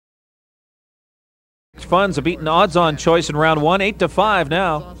Funds, a beaten odds-on choice in round 1, 8-5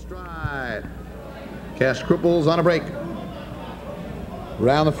 now. Stride. Cash Cripples on a break.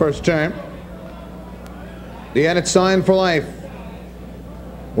 Round the first turn. The end, it's Sign for Life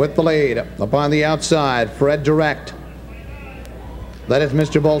with the lead. Upon the outside, Fred Direct. That is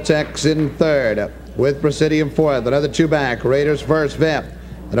Mr. Boltex in third, with Presidium fourth. Another two back. Raiders first, fifth.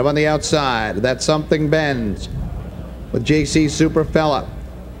 And up on the outside, That Something Bends with JC Superfella.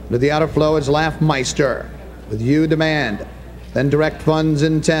 To the outer flow is LAUGHMEISTER with You Demand. Then Direct Funds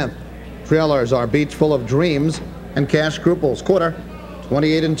in 10th. Trailers are Beach Full of Dreams and Cash Cripples. Quarter,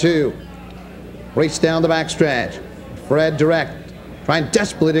 28-2. Race down the backstretch. Fred Direct trying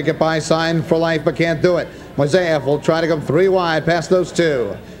desperately to get by Sign for Life, but can't do it. Mosaic will try to come three wide past those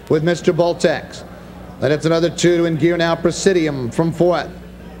two with Mr. Boltex. Then it's another two to in gear now. Presidium from fourth.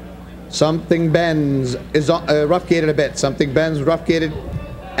 Something Bends is rough-gated a bit. Something Bends rough-gated.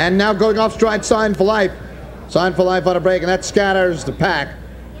 And now going off stride, Sign for Life. Sign for Life on a break, and that scatters the pack.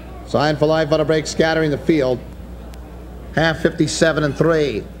 Sign for Life on a break, scattering the field. Half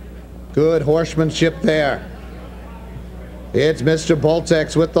 57-3. Good horsemanship there. It's Mr.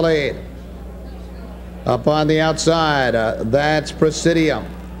 Boltex with the lead. Up on the outside, that's Presidium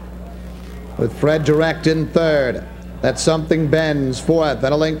with Fred Direct in third. That's Something Bends fourth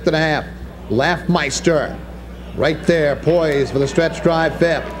at a length and a half. LAUGHMEISTER right there, poised for the stretch drive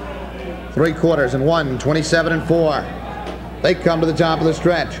fifth. 3/4 and 1, 27-4. They come to the top of the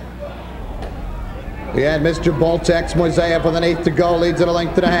stretch. We had Mr. Boltex, Mosaic with an eighth to go, leads at a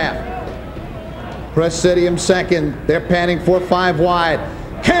length and a half. Presidium second. They're panning 4-5 wide.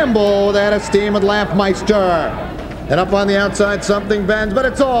 Campbell, that is steam with LAUGHMEISTER. And up on the outside, Something Bends, but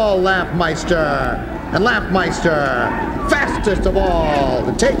it's all LAUGHMEISTER. And LAUGHMEISTER, fastest of all,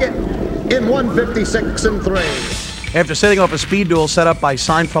 to take it in 1:56.3. After setting off a speed duel set up by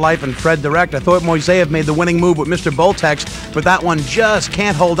Sign for Life and Fred Direct, I thought Mosaic made the winning move with Mr. Boltex, but that one just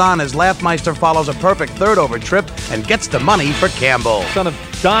can't hold on as LAUGHMEISTER follows a perfect third over trip and gets the money for Campbell. Son of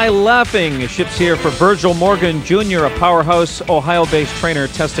Die Laughing ships here for Virgil Morgan Jr., a powerhouse Ohio-based trainer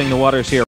testing the waters here.